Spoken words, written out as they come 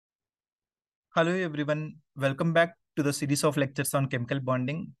Hello everyone, welcome back to the series of lectures on chemical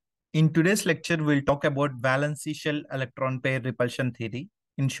bonding. In today's lecture, we'll talk about valence shell electron pair repulsion theory,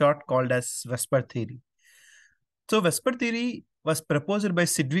 in short called as VSEPR theory. So VSEPR theory was proposed by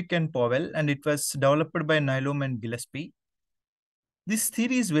Sidgwick and Powell, and it was developed by Nyloom and Gillespie. This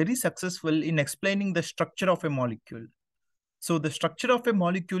theory is very successful in explaining the structure of a molecule. So the structure of a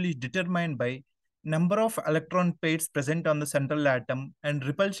molecule is determined by number of electron pairs present on the central atom and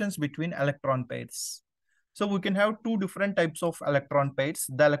repulsions between electron pairs. So we can have two different types of electron pairs.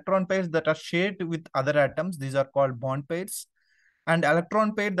 The electron pairs that are shared with other atoms, these are called bond pairs. And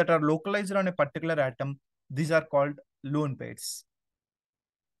electron pairs that are localized on a particular atom, these are called lone pairs.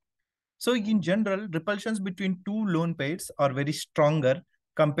 So in general, repulsions between two lone pairs are very stronger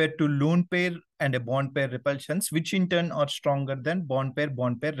compared to lone pair and a bond pair repulsions, which in turn are stronger than bond pair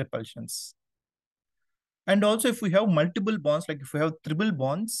repulsions. And also if we have multiple bonds, like if we have triple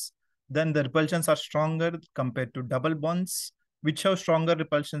bonds, then the repulsions are stronger compared to double bonds, which have stronger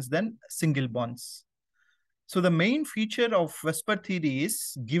repulsions than single bonds. So the main feature of VSEPR theory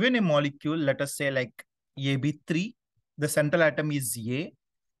is, given a molecule, let us say like AB3, the central atom is A.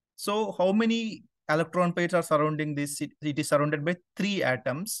 So how many electron pairs are surrounding this? It is surrounded by 3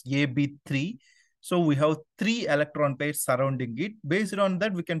 atoms, AB3. So we have 3 electron pairs surrounding it. Based on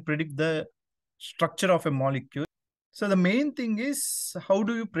that, we can predict the structure of a molecule. So the main thing is, how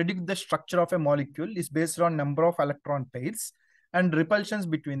do you predict the structure of a molecule is based on number of electron pairs and repulsions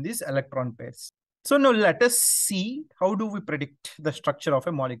between these electron pairs. So now let us see how do we predict the structure of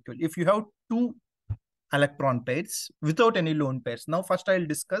a molecule. If you have 2 electron pairs without any lone pairs. Now first I'll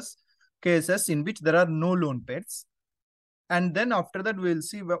discuss cases in which there are no lone pairs. And then after that, we'll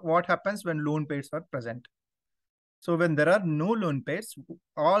see what happens when lone pairs are present. So when there are no lone pairs,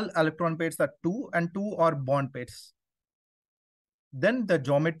 all electron pairs are 2 and 2 are bond pairs. Then the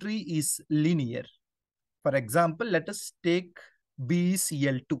geometry is linear. For example, let us take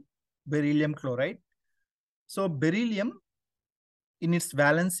BeCl2, beryllium chloride. So beryllium, in its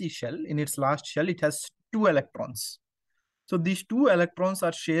valency shell, in its last shell, it has 2 electrons. So these 2 electrons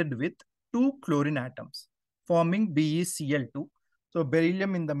are shared with 2 chlorine atoms, forming BeCl2. So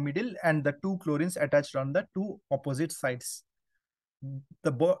beryllium in the middle and the 2 chlorines attached on the 2 opposite sides.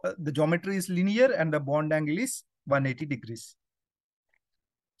 The geometry is linear and the bond angle is 180 degrees.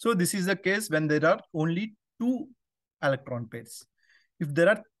 So this is the case when there are only 2 electron pairs. If there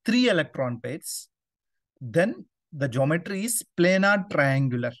are 3 electron pairs, then the geometry is planar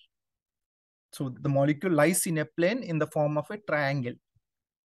triangular. So the molecule lies in a plane in the form of a triangle.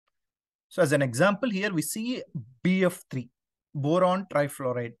 So as an example here, we see BF3, boron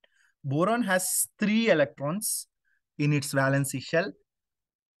trifluoride. Boron has 3 electrons in its valency shell.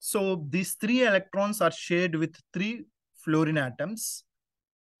 So these 3 electrons are shared with 3 fluorine atoms.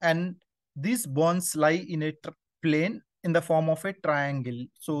 And these bonds lie in a plane in the form of a triangle.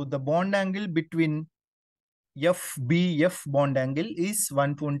 So the bond angle between FBF bond angle is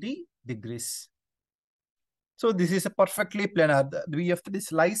 120 degrees. So this is a perfectly planar. The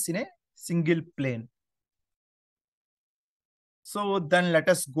BF3 lies in a single plane. So then let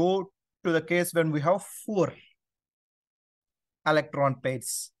us go to the case when we have 4 electron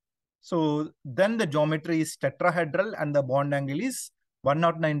pairs. So then the geometry is tetrahedral and the bond angle is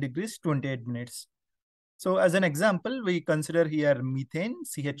 109 degrees, 28 minutes. So as an example, we consider here methane,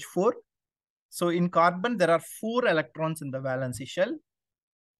 CH4. So in carbon, there are 4 electrons in the valency shell.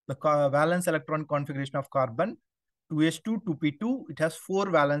 The valence electron configuration of carbon, 2s2, 2p2, it has 4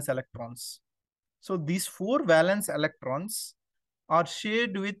 valence electrons. So these 4 valence electrons are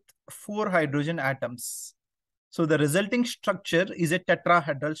shared with 4 hydrogen atoms. So the resulting structure is a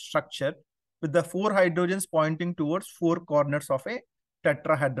tetrahedral structure with the 4 hydrogens pointing towards 4 corners of a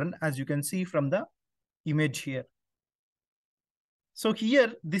tetrahedron, as you can see from the image here. So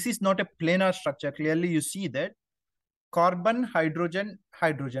here, this is not a planar structure. Clearly, you see that carbon, hydrogen,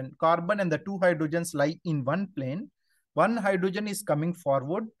 hydrogen. Carbon and the 2 hydrogens lie in one plane. One hydrogen is coming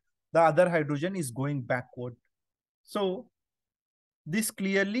forward. The other hydrogen is going backward. So this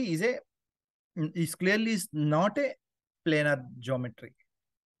clearly is not a planar geometry.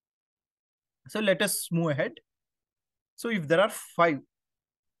 So let us move ahead. So if there are 5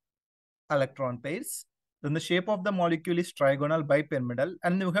 electron pairs, then the shape of the molecule is trigonal bipyramidal,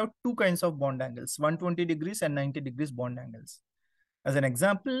 and we have 2 kinds of bond angles, 120 degrees and 90 degrees bond angles. As an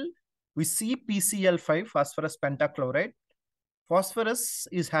example, we see PCl5, phosphorus pentachloride. Phosphorus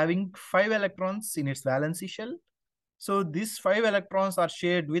is having 5 electrons in its valency shell. So these 5 electrons are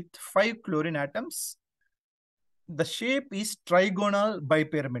shared with 5 chlorine atoms. The shape is trigonal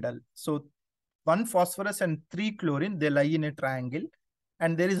bipyramidal. So 1 phosphorus and 3 chlorine, they lie in a triangle.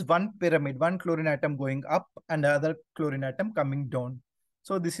 and there is one pyramid, one chlorine atom going up and the other chlorine atom coming down.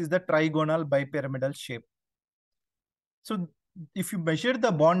 So this is the trigonal bipyramidal shape. So if you measure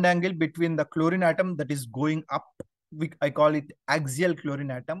the bond angle between the chlorine atom that is going up, I call it axial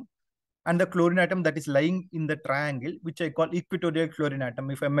chlorine atom, and the chlorine atom that is lying in the triangle, which I call equatorial chlorine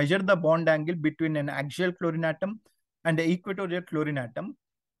atom. If I measure the bond angle between an axial chlorine atom and the equatorial chlorine atom,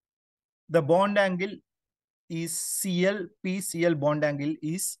 the bond angle is Cl, PCl bond angle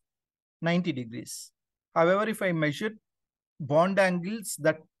is 90 degrees. However, if I measure bond angles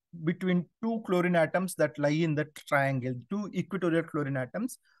that between two chlorine atoms that lie in the triangle, two equatorial chlorine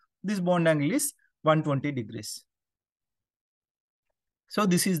atoms, this bond angle is 120 degrees. So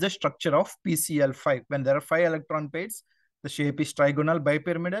this is the structure of PCl5. When there are 5 electron pairs, the shape is trigonal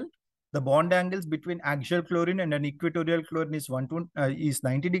bipyramidal. The bond angles between axial chlorine and an equatorial chlorine is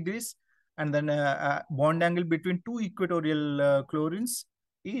 90 degrees. And then bond angle between two equatorial chlorines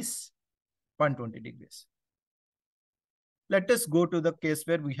is 120 degrees. Let us go to the case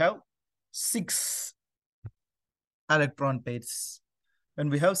where we have 6 electron pairs. When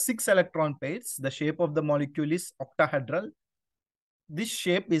we have 6 electron pairs, the shape of the molecule is octahedral. This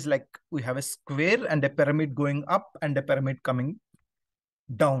shape is like we have a square and a pyramid going up and a pyramid coming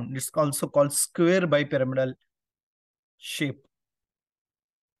down. It's also called square bipyramidal shape.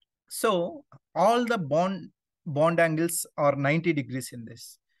 So all the bond angles are 90 degrees in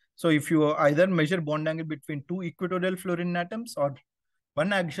this. So if you either measure bond angle between two equatorial fluorine atoms or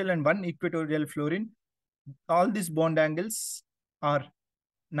one axial and one equatorial fluorine, all these bond angles are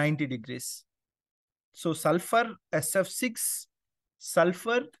 90 degrees. So sulfur SF6,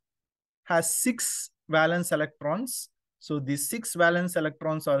 sulfur has 6 valence electrons. So these 6 valence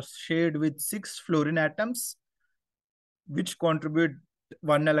electrons are shared with 6 fluorine atoms, which contribute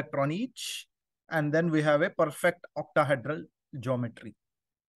 1 electron each. And then we have a perfect octahedral geometry.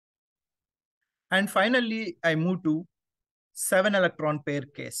 And finally, I move to 7 electron pair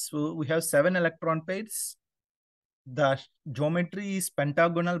case. So we have 7 electron pairs. The geometry is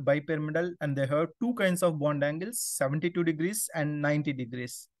pentagonal bipyramidal, and they have 2 kinds of bond angles, 72 degrees and 90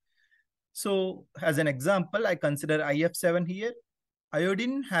 degrees. So as an example, I consider IF7 here.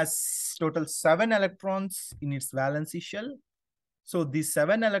 Iodine has total 7 electrons in its valency shell. So these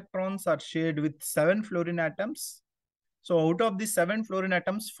 7 electrons are shared with 7 fluorine atoms. So out of these 7 fluorine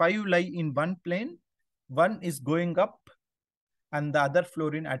atoms, 5 lie in one plane, 1 is going up, and the other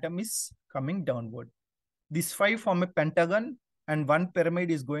fluorine atom is coming downward. These 5 form a pentagon, and 1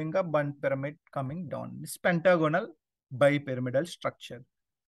 pyramid is going up, 1 pyramid coming down. This pentagonal bipyramidal structure.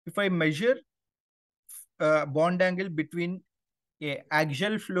 If I measure bond angle between a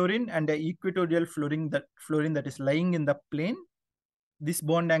axial fluorine and a equatorial fluorine that is lying in the plane, this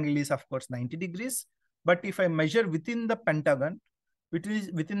bond angle is of course 90 degrees. But if I measure within the pentagon, which is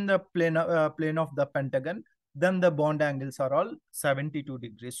within the plane of the pentagon, then the bond angles are all 72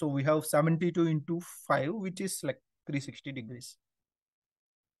 degrees. So we have 72 into 5, which is like 360 degrees.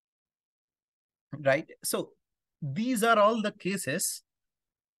 Right? So these are all the cases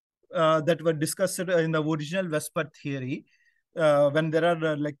that were discussed in the original VSEPR theory, when there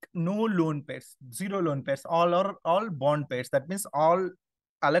are like no lone pairs, 0 lone pairs, all bond pairs. That means all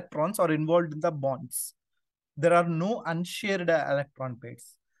electrons are involved in the bonds. There are no unshared electron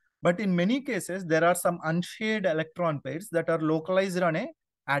pairs. But in many cases, there are some unshared electron pairs that are localized on a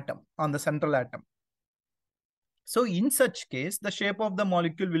atom, on the central atom. So in such case, the shape of the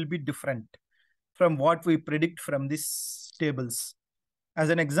molecule will be different from what we predict from these tables. As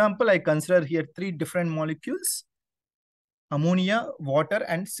an example, I consider here 3 different molecules: ammonia, water,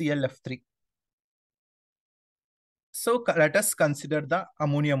 and ClF3. So let us consider the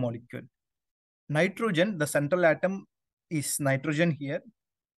ammonia molecule. Nitrogen, the central atom is nitrogen here,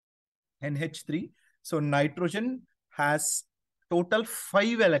 NH3. So nitrogen has total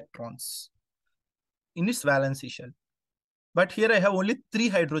 5 electrons in its valence shell. But here I have only 3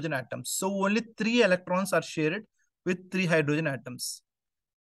 hydrogen atoms. So only 3 electrons are shared with 3 hydrogen atoms.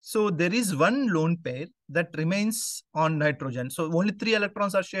 So there is one lone pair that remains on nitrogen. So only 3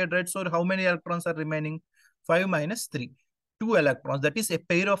 electrons are shared, right? So how many electrons are remaining? 5 minus 3. 2 electrons. That is a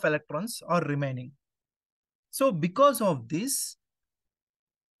pair of electrons are remaining. So because of this,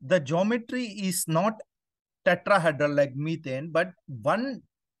 the geometry is not tetrahedral like methane, but one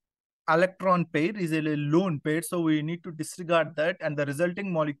electron pair is a lone pair. So we need to disregard that, and the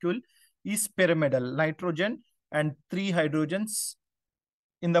resulting molecule is pyramidal, nitrogen and 3 hydrogens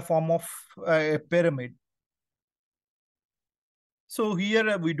in the form of a pyramid. So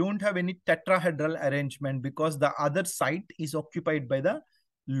here we don't have any tetrahedral arrangement because the other site is occupied by the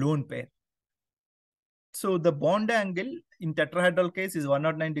lone pair. So the bond angle in tetrahedral case is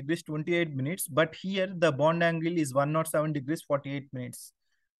 109 degrees 28 minutes, but here the bond angle is 107 degrees 48 minutes.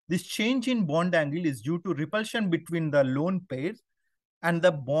 This change in bond angle is due to repulsion between the lone pair and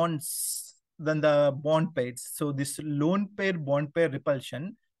the bonds, then the bond pairs. So this lone pair bond pair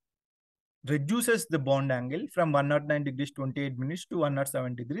repulsion reduces the bond angle from 109 degrees 28 minutes to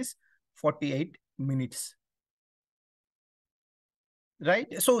 107 degrees 48 minutes. Right?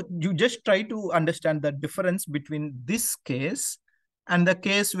 So you just try to understand the difference between this case and the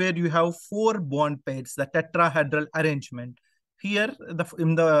case where you have four bond pairs, the tetrahedral arrangement. Here,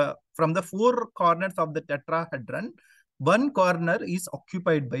 from the four corners of the tetrahedron, one corner is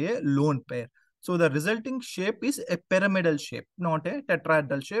occupied by a lone pair. So the resulting shape is a pyramidal shape, not a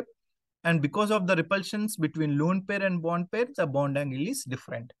tetrahedral shape. And because of the repulsions between lone pair and bond pair, the bond angle is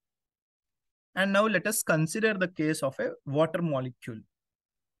different. And now let us consider the case of a water molecule.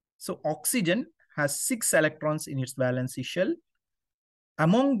 So oxygen has 6 electrons in its valence shell.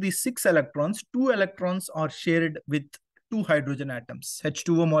 Among these 6 electrons, 2 electrons are shared with 2 hydrogen atoms.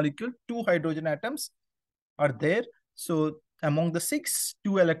 H2O molecule, 2 hydrogen atoms are there. So among the 6,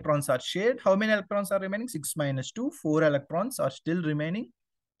 2 electrons are shared. How many electrons are remaining? 6 minus 2, 4 electrons are still remaining.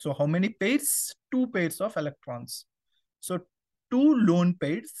 So how many pairs? 2 pairs of electrons. So 2 lone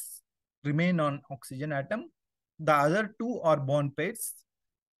pairs remain on oxygen atom. The other 2 are bond pairs.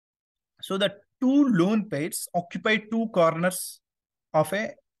 So the 2 lone pairs occupy 2 corners of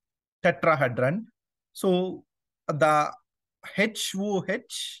a tetrahedron. So the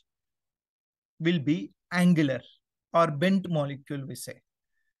HOH will be angular or bent molecule, we say,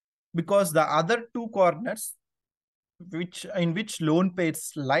 because the other 2 corners in which lone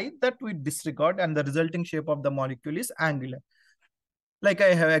pairs lie, that we disregard, and the resulting shape of the molecule is angular. Like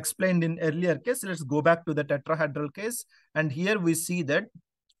I have explained in earlier case, let's go back to the tetrahedral case, and here we see that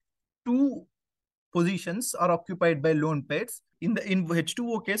 2 positions are occupied by lone pairs. In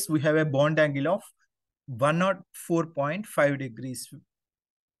H2O case, we have a bond angle of 104.5 degrees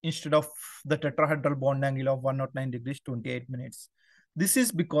instead of the tetrahedral bond angle of 109 degrees 28 minutes. This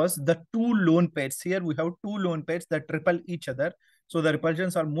is because the 2 lone pairs, here we have 2 lone pairs that repel each other. So the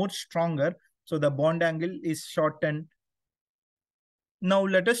repulsions are more stronger. So the bond angle is shortened. Now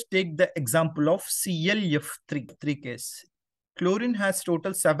let us take the example of ClF3 case. Chlorine has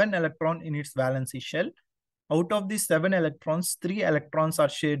total 7 electrons in its valence shell. Out of these 7 electrons, 3 electrons are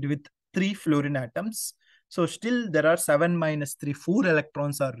shared with 3 fluorine atoms. So still there are 7 minus 3, 4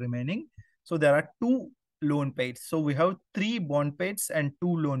 electrons are remaining. So there are 2 lone pairs. So we have 3 bond pairs and 2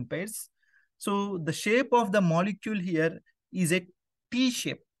 lone pairs. So the shape of the molecule here is a T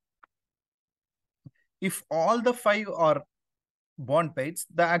shape. If all the 5 are bond pairs,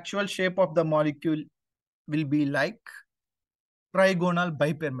 the actual shape of the molecule will be like trigonal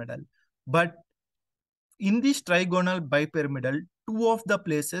bipyramidal. But in this trigonal bipyramidal, 2 of the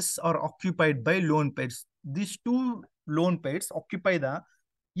places are occupied by lone pairs. These 2 lone pairs occupy the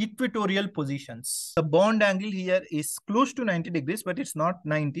equatorial positions. The bond angle here is close to 90 degrees, but it's not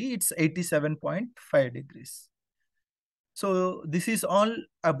 90, it's 87.5 degrees. So this is all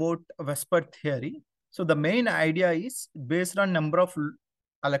about VSEPR theory. So the main idea is, based on number of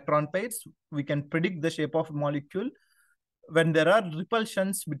electron pairs, we can predict the shape of a molecule. When there are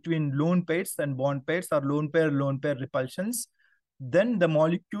repulsions between lone pairs and bond pairs, or lone pair repulsions, then the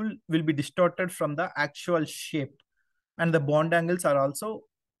molecule will be distorted from the actual shape, and the bond angles are also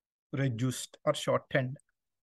reduced or shortened.